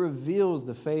 it reveals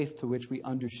the faith to which we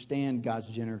understand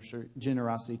God's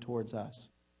generosity towards us.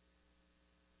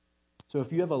 So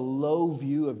if you have a low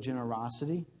view of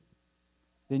generosity,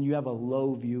 then you have a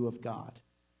low view of God.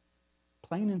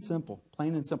 Plain and simple.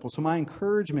 Plain and simple. So my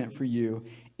encouragement for you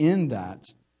in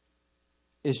that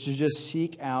is to just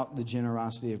seek out the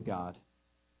generosity of God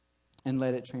and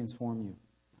let it transform you.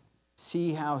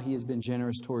 See how He has been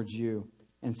generous towards you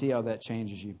and see how that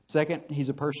changes you. Second, He's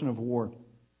a person of war.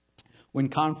 When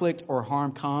conflict or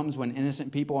harm comes, when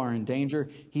innocent people are in danger,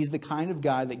 He's the kind of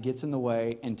guy that gets in the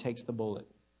way and takes the bullet.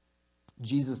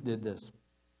 Jesus did this.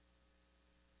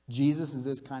 Jesus is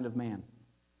this kind of man.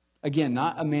 Again,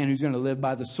 not a man who's going to live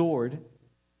by the sword.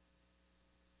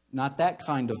 Not that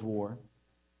kind of war.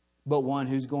 But one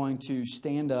who's going to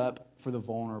stand up for the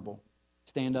vulnerable.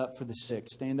 Stand up for the sick.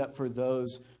 Stand up for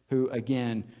those who,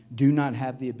 again, do not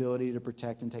have the ability to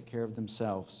protect and take care of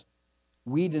themselves.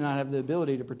 We do not have the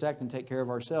ability to protect and take care of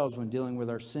ourselves when dealing with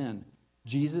our sin.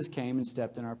 Jesus came and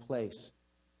stepped in our place.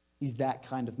 He's that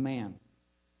kind of man.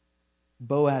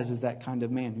 Boaz is that kind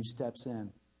of man who steps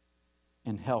in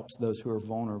and helps those who are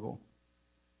vulnerable.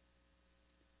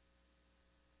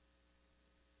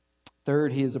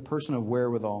 Third, he is a person of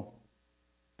wherewithal.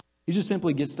 He just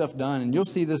simply gets stuff done. And you'll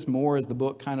see this more as the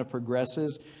book kind of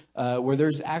progresses, where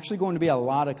there's actually going to be a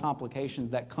lot of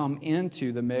complications that come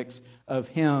into the mix of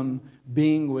him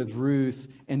being with Ruth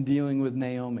and dealing with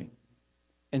Naomi.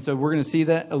 And so we're going to see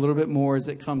that a little bit more as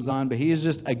it comes on. But he is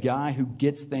just a guy who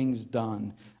gets things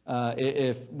done.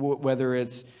 Whether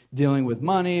it's dealing with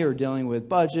money or dealing with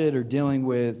budget or dealing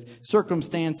with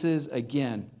circumstances,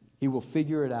 again, he will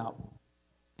figure it out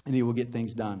and he will get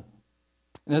things done.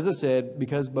 And as I said,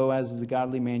 because Boaz is a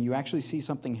godly man, you actually see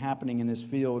something happening in this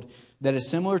field that is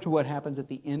similar to what happens at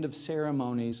the end of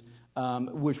ceremonies,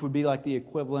 which would be like the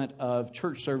equivalent of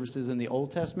church services in the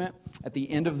Old Testament. At the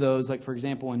end of those, like for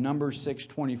example in Numbers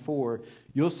 6:24,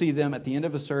 you'll see them at the end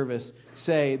of a service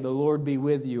say, "The Lord be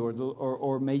with you,"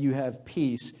 or "May you have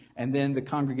peace." And then the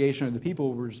congregation or the people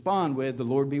will respond with, "The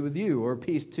Lord be with you," or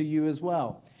 "Peace to you as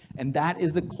well." And that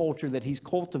is the culture that he's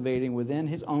cultivating within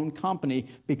his own company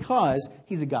because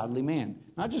he's a godly man.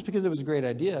 Not just because it was a great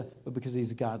idea, but because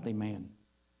he's a godly man.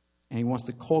 And he wants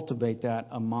to cultivate that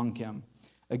among him.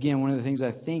 Again, one of the things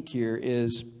I think here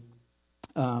is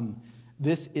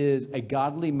this is a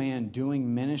godly man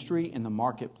doing ministry in the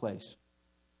marketplace.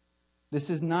 This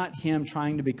is not him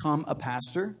trying to become a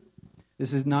pastor.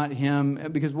 This is not him,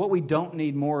 because what we don't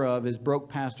need more of is broke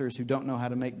pastors who don't know how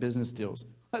to make business deals.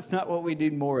 That's not what we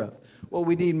need more of. What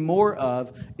we need more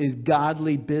of is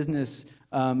godly business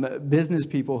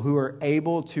people who are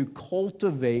able to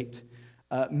cultivate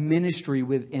ministry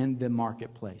within the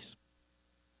marketplace.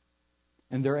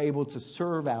 And they're able to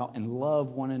serve out and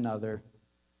love one another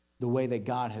the way that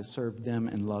God has served them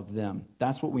and loved them.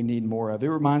 That's what we need more of. It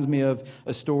reminds me of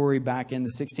a story back in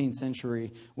the 16th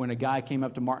century when a guy came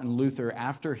up to Martin Luther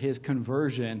after his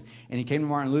conversion. And he came to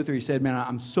Martin Luther. He said, man,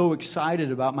 I'm so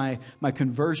excited about my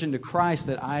conversion to Christ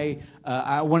that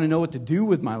I want to know what to do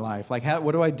with my life. Like,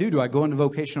 what do I do? Do I go into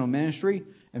vocational ministry?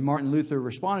 And Martin Luther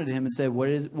responded to him and said,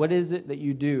 what is it that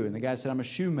you do? And the guy said, I'm a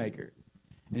shoemaker.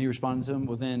 And he responded to him,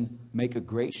 well, then make a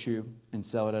great shoe and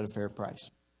sell it at a fair price.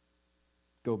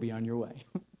 Go be on your way.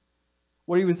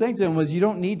 What he was saying to him was, you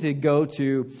don't need to go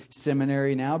to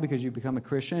seminary now because you become a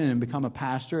Christian and become a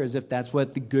pastor as if that's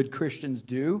what the good Christians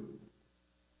do.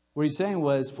 What he's saying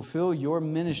was, fulfill your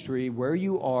ministry where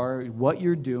you are, what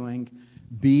you're doing.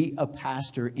 Be a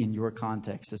pastor in your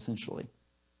context, essentially.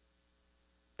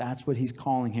 That's what he's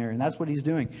calling here, and that's what he's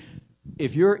doing.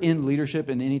 If you're in leadership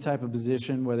in any type of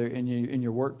position, whether in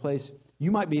your workplace,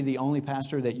 you might be the only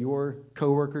pastor that your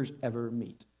coworkers ever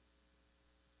meet.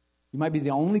 You might be the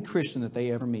only Christian that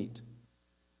they ever meet.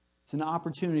 It's an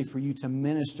opportunity for you to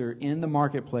minister in the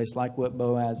marketplace like what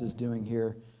Boaz is doing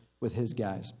here with his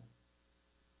guys.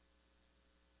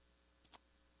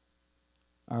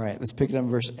 All right, let's pick it up in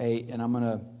verse 8, and I'm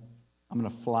gonna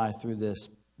fly through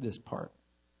this part.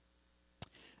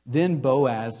 Then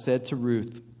Boaz said to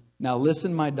Ruth, now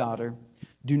listen, my daughter,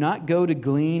 do not go to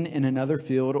glean in another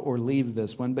field or leave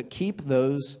this one, but keep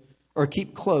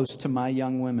close to my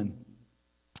young women.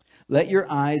 Let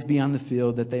your eyes be on the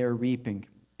field that they are reaping,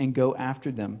 and go after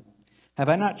them. Have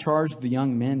I not charged the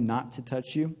young men not to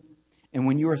touch you? And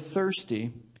when you are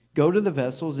thirsty, go to the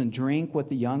vessels and drink what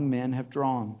the young men have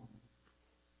drawn.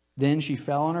 Then she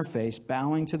fell on her face,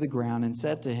 bowing to the ground, and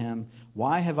said to him,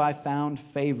 why have I found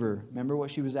favor? Remember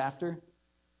what she was after?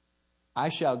 I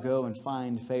shall go and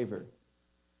find favor.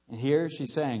 And here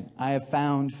she's saying, I have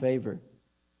found favor.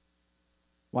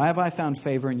 Why have I found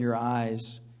favor in your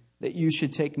eyes, that you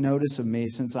should take notice of me,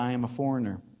 since I am a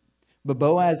foreigner? But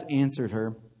Boaz answered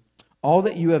her, all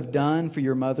that you have done for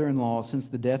your mother-in-law since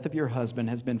the death of your husband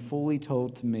has been fully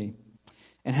told to me,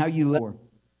 and how you left her.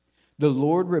 The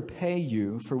Lord repay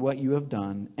you for what you have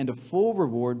done, and a full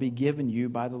reward be given you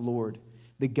by the Lord,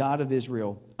 the God of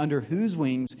Israel, under whose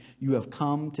wings you have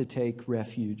come to take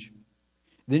refuge.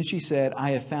 Then she said,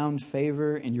 I have found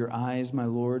favor in your eyes, my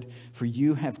Lord, for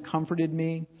you have comforted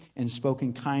me and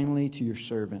spoken kindly to your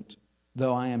servant,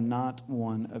 though I am not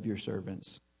one of your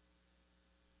servants.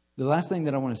 The last thing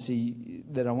that I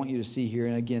want you to see here,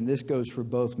 and again, this goes for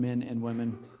both men and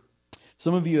women.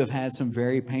 Some of you have had some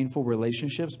very painful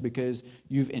relationships because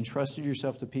you've entrusted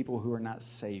yourself to people who are not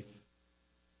safe,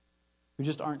 who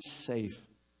just aren't safe.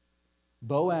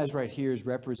 Boaz right here is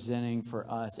representing for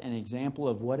us an example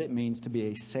of what it means to be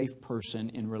a safe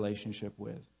person in relationship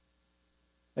with.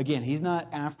 Again, he's not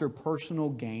after personal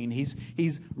gain.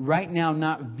 He's right now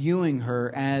not viewing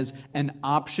her as an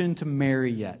option to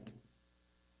marry yet.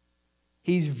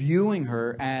 He's viewing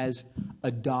her as a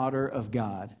daughter of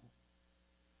God.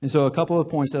 And so a couple of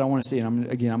points that I want to see, and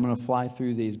I'm going to fly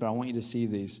through these, but I want you to see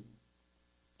these.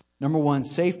 Number one,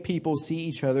 safe people see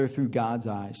each other through God's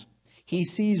eyes. He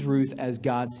sees Ruth as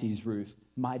God sees Ruth.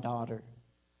 My daughter.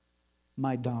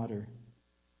 My daughter.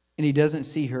 And he doesn't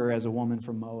see her as a woman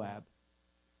from Moab.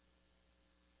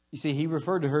 You see, he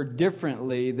referred to her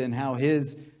differently than how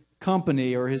his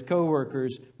company or his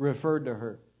co-workers referred to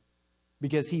her.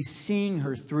 Because he's seeing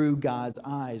her through God's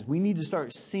eyes. We need to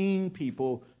start seeing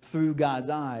people through God's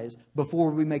eyes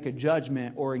before we make a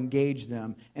judgment or engage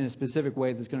them in a specific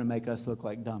way that's going to make us look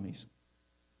like dummies.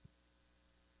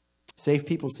 Safe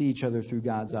people see each other through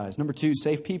God's eyes. Number two,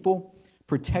 safe people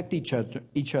protect each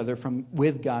other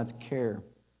with God's care.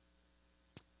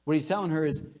 What he's telling her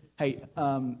is, hey,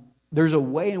 there's a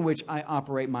way in which I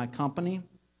operate my company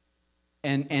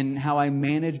and how I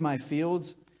manage my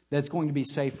fields that's going to be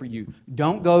safe for you.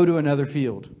 Don't go to another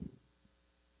field.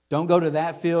 Don't go to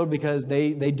that field because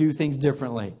they do things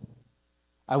differently.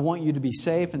 I want you to be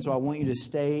safe, and so I want you to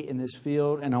stay in this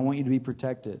field, and I want you to be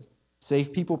protected.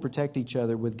 Safe people protect each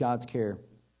other with God's care.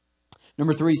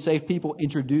 Number three, safe people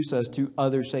introduce us to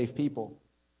other safe people.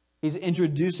 He's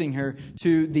introducing her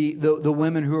to the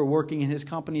women who are working in his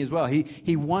company as well.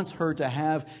 He wants her to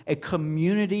have a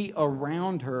community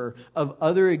around her of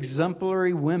other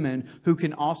exemplary women who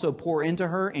can also pour into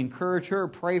her, encourage her,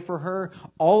 pray for her,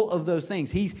 all of those things.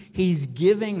 He's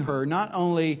giving her not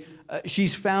only,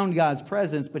 she's found God's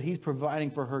presence, but he's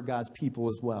providing for her God's people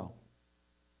as well.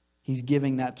 He's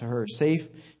giving that to her. Safe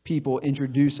people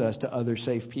introduce us to other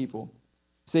safe people.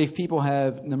 Safe people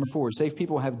have, number 4, safe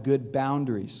people have good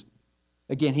boundaries.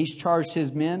 Again, he's charged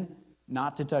his men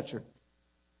not to touch her.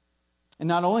 And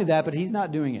not only that, but he's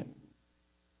not doing it.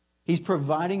 He's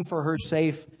providing for her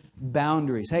safe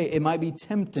boundaries. Hey, it might be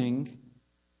tempting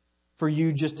for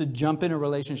you just to jump in a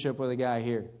relationship with a guy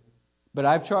here. But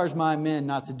I've charged my men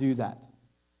not to do that.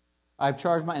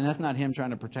 And that's not him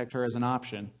trying to protect her as an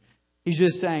option. He's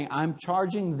just saying, I'm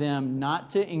charging them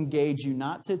not to engage you,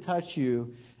 not to touch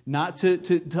you, not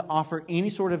to offer any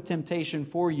sort of temptation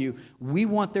for you. We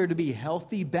want there to be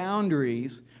healthy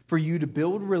boundaries for you to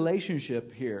build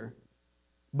relationship here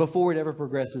before it ever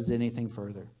progresses to anything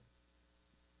further.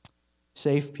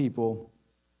 Safe people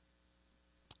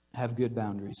have good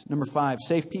boundaries. Number 5,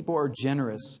 safe people are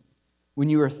generous. When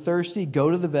you are thirsty,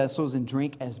 go to the vessels and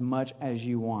drink as much as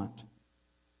you want.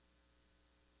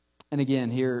 And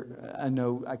again, here, I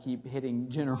know I keep hitting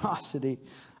generosity.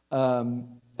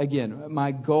 Again,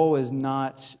 my goal is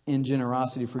not in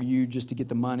generosity for you just to get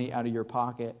the money out of your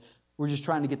pocket. We're just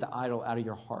trying to get the idol out of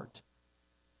your heart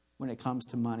when it comes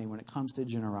to money, when it comes to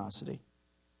generosity.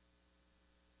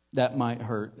 That might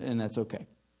hurt, and that's okay.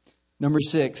 Number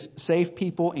 6, safe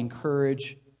people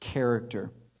encourage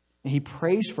character. And he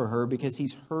prays for her because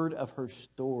he's heard of her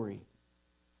story.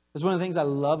 That's one of the things I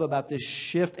love about this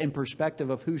shift in perspective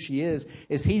of who she is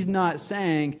he's not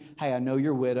saying, hey, I know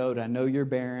you're widowed, I know you're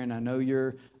barren, I know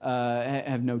you're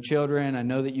have no children, I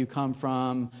know that you come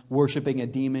from worshiping a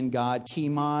demon god,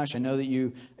 Chemosh, I know that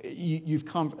you've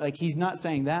come, like he's not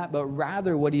saying that, but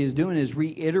rather what he is doing is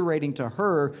reiterating to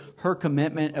her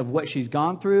commitment of what she's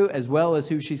gone through, as well as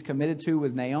who she's committed to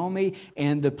with Naomi,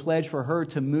 and the pledge for her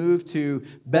to move to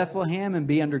Bethlehem and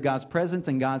be under God's presence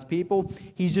and God's people.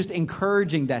 He's just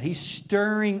encouraging that. He's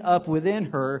stirring up within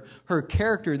her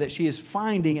character that she is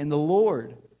finding in the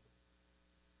Lord.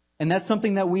 And that's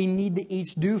something that we need to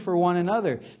each do for one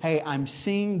another. Hey, I'm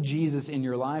seeing Jesus in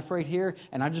your life right here,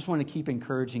 and I just want to keep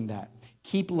encouraging that.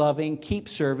 Keep loving, keep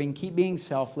serving, keep being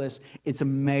selfless. It's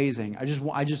amazing. I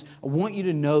want you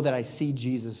to know that I see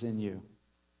Jesus in you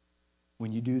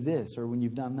when you do this, or when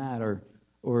you've done that,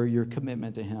 or your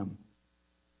commitment to Him.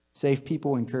 Safe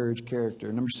people encourage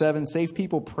character. Number 7, safe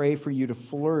people pray for you to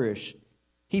flourish.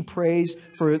 He prays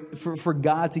for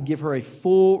God to give her a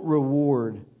full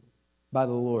reward by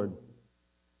the Lord.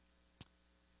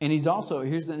 And he's also,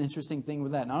 here's an interesting thing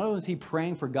with that. Not only is he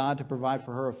praying for God to provide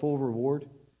for her a full reward,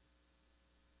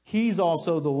 he's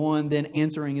also the one then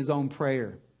answering his own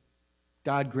prayer.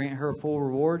 God, grant her a full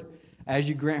reward. As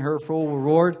you grant her a full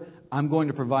reward, I'm going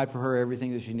to provide for her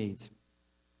everything that she needs.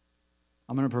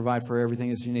 I'm going to provide for her everything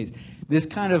that she needs. This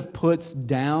kind of puts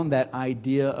down that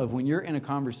idea of when you're in a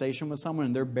conversation with someone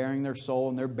and they're bearing their soul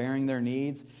and they're bearing their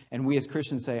needs, and we as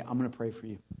Christians say, I'm going to pray for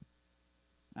you.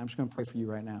 I'm just going to pray for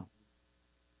you right now.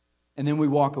 And then we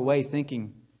walk away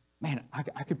thinking, man,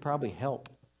 I could probably help.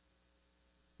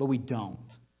 But we don't.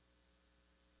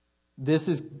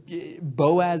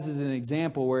 Boaz is an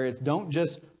example where it's don't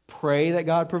just pray that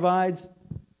God provides,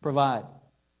 provide.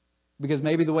 Because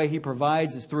maybe the way He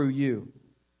provides is through you.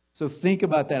 So think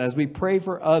about that. As we pray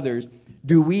for others,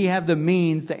 do we have the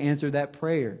means to answer that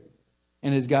prayer?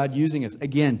 And is God using us?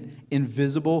 Again,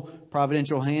 invisible,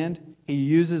 providential hand. He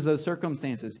uses those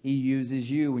circumstances. He uses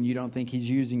you when you don't think He's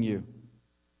using you.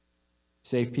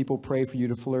 Safe people pray for you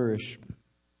to flourish.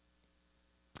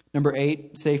 Number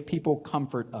 8, safe people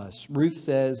comfort us. Ruth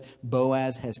says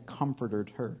Boaz has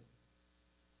comforted her.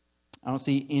 I don't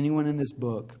see anyone in this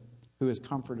book who has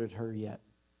comforted her yet.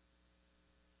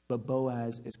 But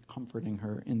Boaz is comforting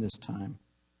her in this time.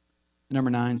 Number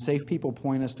 9, safe people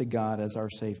point us to God as our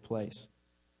safe place.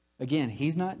 Again,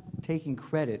 he's not taking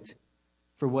credit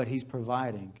for what he's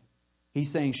providing.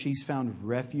 He's saying she's found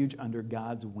refuge under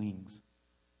God's wings.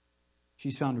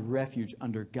 She's found refuge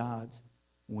under God's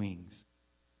wings.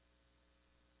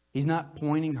 He's not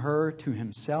pointing her to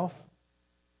himself.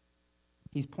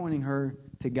 He's pointing her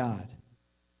to God.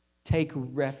 Take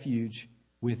refuge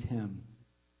with Him.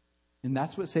 And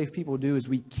that's what safe people do, is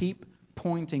we keep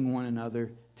pointing one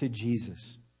another to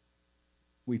Jesus.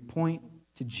 We point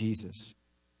to Jesus.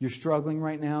 You're struggling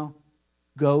right now?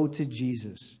 Go to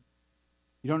Jesus.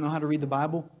 You don't know how to read the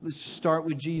Bible? Let's start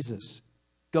with Jesus.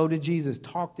 Go to Jesus.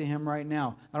 Talk to Him right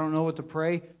now. I don't know what to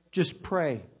pray. Just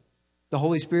pray. The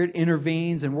Holy Spirit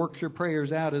intervenes and works your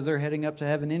prayers out as they're heading up to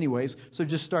heaven anyways. So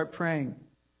just start praying.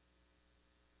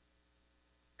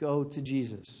 Go to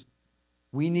Jesus.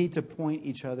 We need to point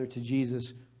each other to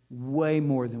Jesus way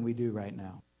more than we do right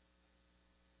now.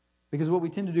 Because what we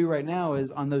tend to do right now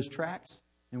is on those tracks,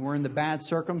 and we're in the bad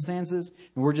circumstances,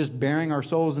 and we're just bearing our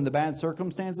souls in the bad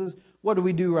circumstances. What do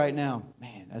we do right now?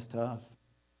 Man, that's tough.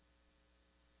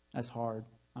 That's hard.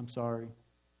 I'm sorry.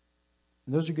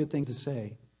 And those are good things to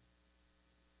say.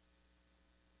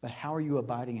 But how are you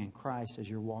abiding in Christ as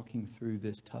you're walking through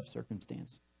this tough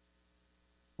circumstance?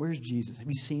 Where's Jesus? Have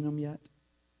you seen Him yet?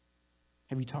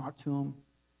 Have you talked to Him?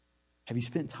 Have you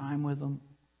spent time with Him?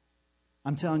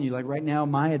 I'm telling you, like right now,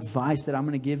 my advice that I'm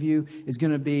going to give you is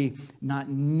going to be not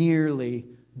nearly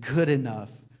good enough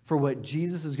for what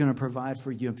Jesus is going to provide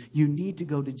for you. You need to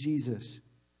go to Jesus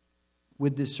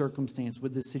with this circumstance,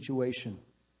 with this situation.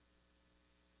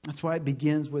 That's why it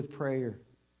begins with prayer.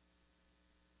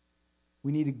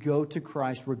 We need to go to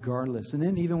Christ regardless. And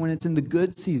then even when it's in the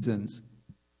good seasons.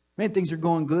 Man, things are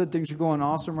going good. Things are going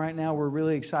awesome right now. We're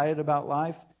really excited about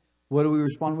life. What do we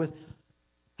respond with?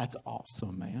 That's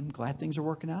awesome, man. I'm glad things are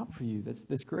working out for you.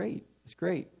 That's great. It's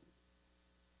great.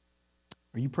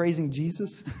 Are you praising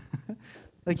Jesus?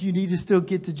 Like you need to still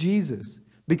get to Jesus.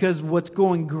 Because what's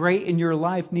going great in your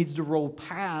life needs to roll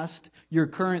past your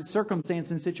current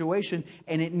circumstance and situation.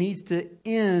 And it needs to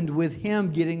end with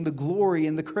Him getting the glory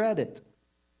and the credit.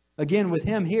 Again, with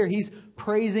him here, he's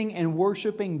praising and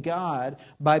worshiping God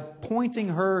by pointing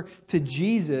her to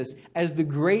Jesus as the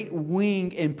great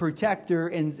wing and protector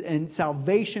and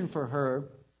salvation for her.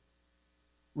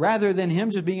 Rather than him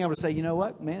just being able to say, you know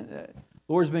what, man,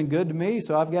 Lord's been good to me,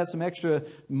 so I've got some extra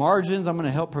margins. I'm going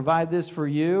to help provide this for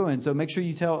you. And so make sure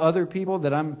you tell other people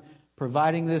that I'm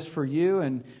providing this for you.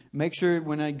 And make sure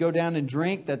when I go down and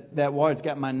drink that water's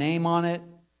got my name on it.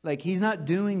 Like, he's not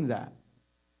doing that.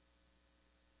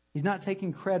 He's not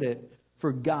taking credit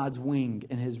for God's wing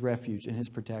and His refuge and His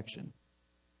protection.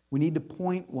 We need to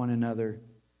point one another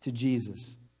to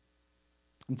Jesus.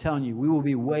 I'm telling you, we will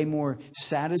be way more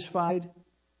satisfied,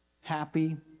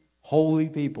 happy, holy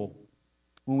people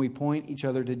when we point each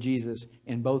other to Jesus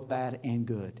in both bad and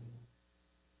good.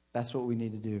 That's what we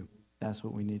need to do. That's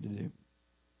what we need to do.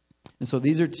 And so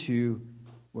these are two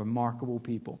remarkable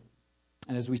people.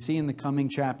 And as we see in the coming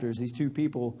chapters, these two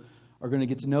people are going to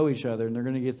get to know each other, and they're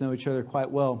going to get to know each other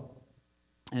quite well.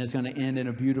 And it's going to end in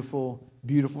a beautiful,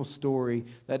 beautiful story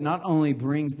that not only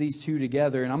brings these two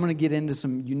together, and I'm going to get into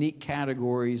some unique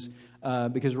categories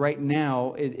because right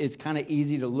now it's kind of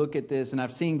easy to look at this, and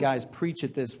I've seen guys preach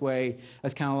it this way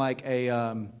as kind of like a,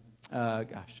 I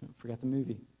forgot the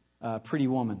movie, Pretty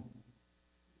Woman.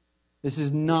 This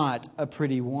is not a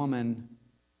Pretty Woman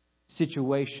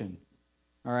situation,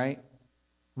 all right?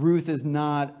 Ruth is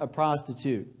not a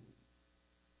prostitute.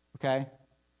 Okay?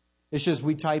 It's just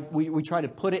we try to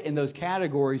put it in those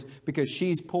categories because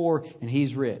she's poor and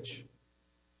he's rich.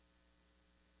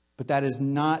 But that is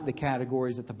not the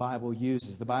categories that the Bible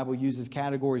uses. The Bible uses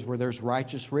categories where there's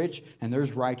righteous rich and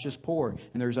there's righteous poor.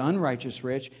 And there's unrighteous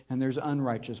rich and there's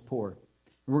unrighteous poor.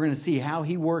 And we're going to see how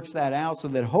He works that out so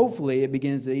that hopefully it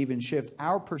begins to even shift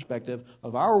our perspective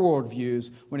of our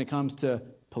worldviews when it comes to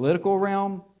political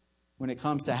realm, when it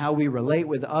comes to how we relate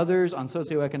with others on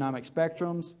socioeconomic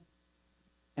spectrums,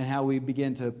 and how we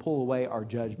begin to pull away our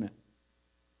judgment.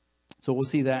 So we'll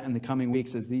see that in the coming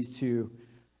weeks as these two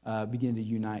begin to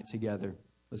unite together.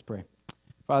 Let's pray.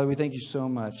 Father, we thank You so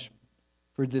much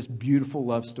for this beautiful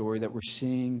love story that we're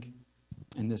seeing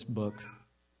in this book.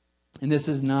 And this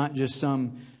is not just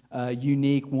some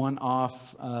unique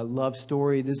one-off love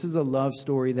story. This is a love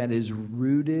story that is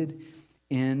rooted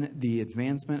in the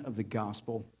advancement of the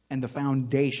gospel and the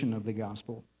foundation of the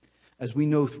gospel. As we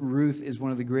know, Ruth is one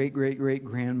of the great, great, great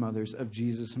grandmothers of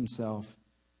Jesus Himself.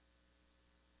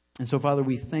 And so, Father,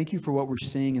 we thank You for what we're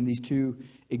seeing in these two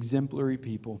exemplary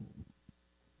people.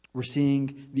 We're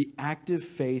seeing the active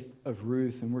faith of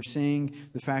Ruth, and we're seeing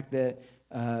the fact that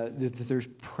there's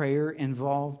prayer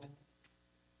involved.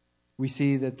 We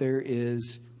see that there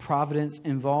is providence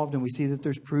involved, and we see that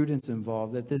there's prudence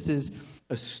involved. That this is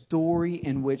a story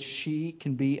in which she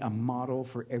can be a model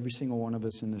for every single one of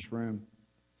us in this room.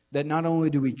 That not only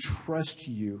do we trust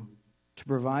You to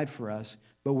provide for us,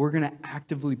 but we're going to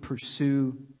actively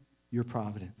pursue Your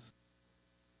providence.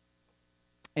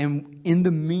 And in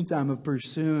the meantime of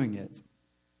pursuing it,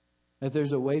 that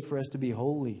there's a way for us to be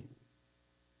holy.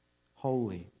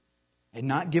 Holy. And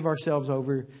not give ourselves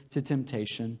over to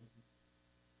temptation,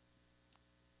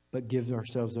 but give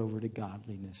ourselves over to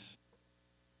godliness.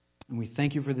 And we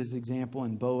thank You for this example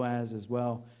in Boaz as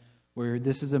well, where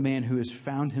this is a man who has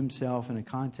found himself in a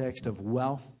context of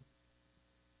wealth,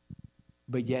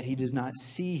 but yet he does not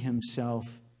see himself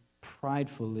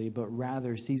pridefully, but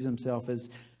rather sees himself as,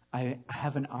 I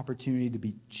have an opportunity to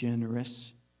be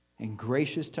generous and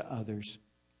gracious to others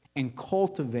and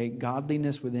cultivate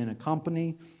godliness within a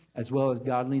company as well as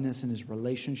godliness in his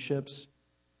relationships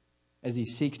as he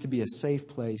seeks to be a safe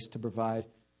place to provide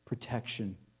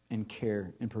protection and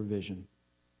care and provision.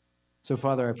 So,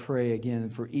 Father, I pray again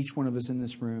for each one of us in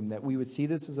this room that we would see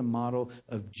this as a model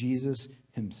of Jesus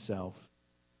himself,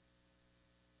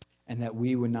 and that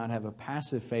we would not have a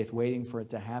passive faith waiting for it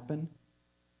to happen,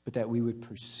 but that we would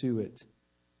pursue it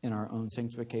in our own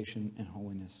sanctification and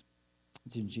holiness.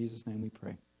 It's in Jesus' name we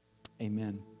pray.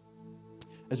 Amen.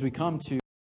 As we come to...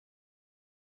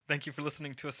 Thank you for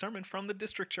listening to a sermon from the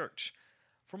District Church.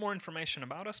 For more information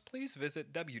about us, please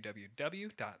visit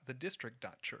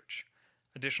www.thedistrict.church.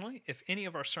 Additionally, if any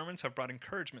of our sermons have brought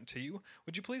encouragement to you,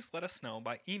 would you please let us know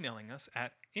by emailing us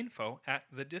at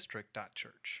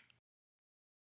info@thedistrict.church.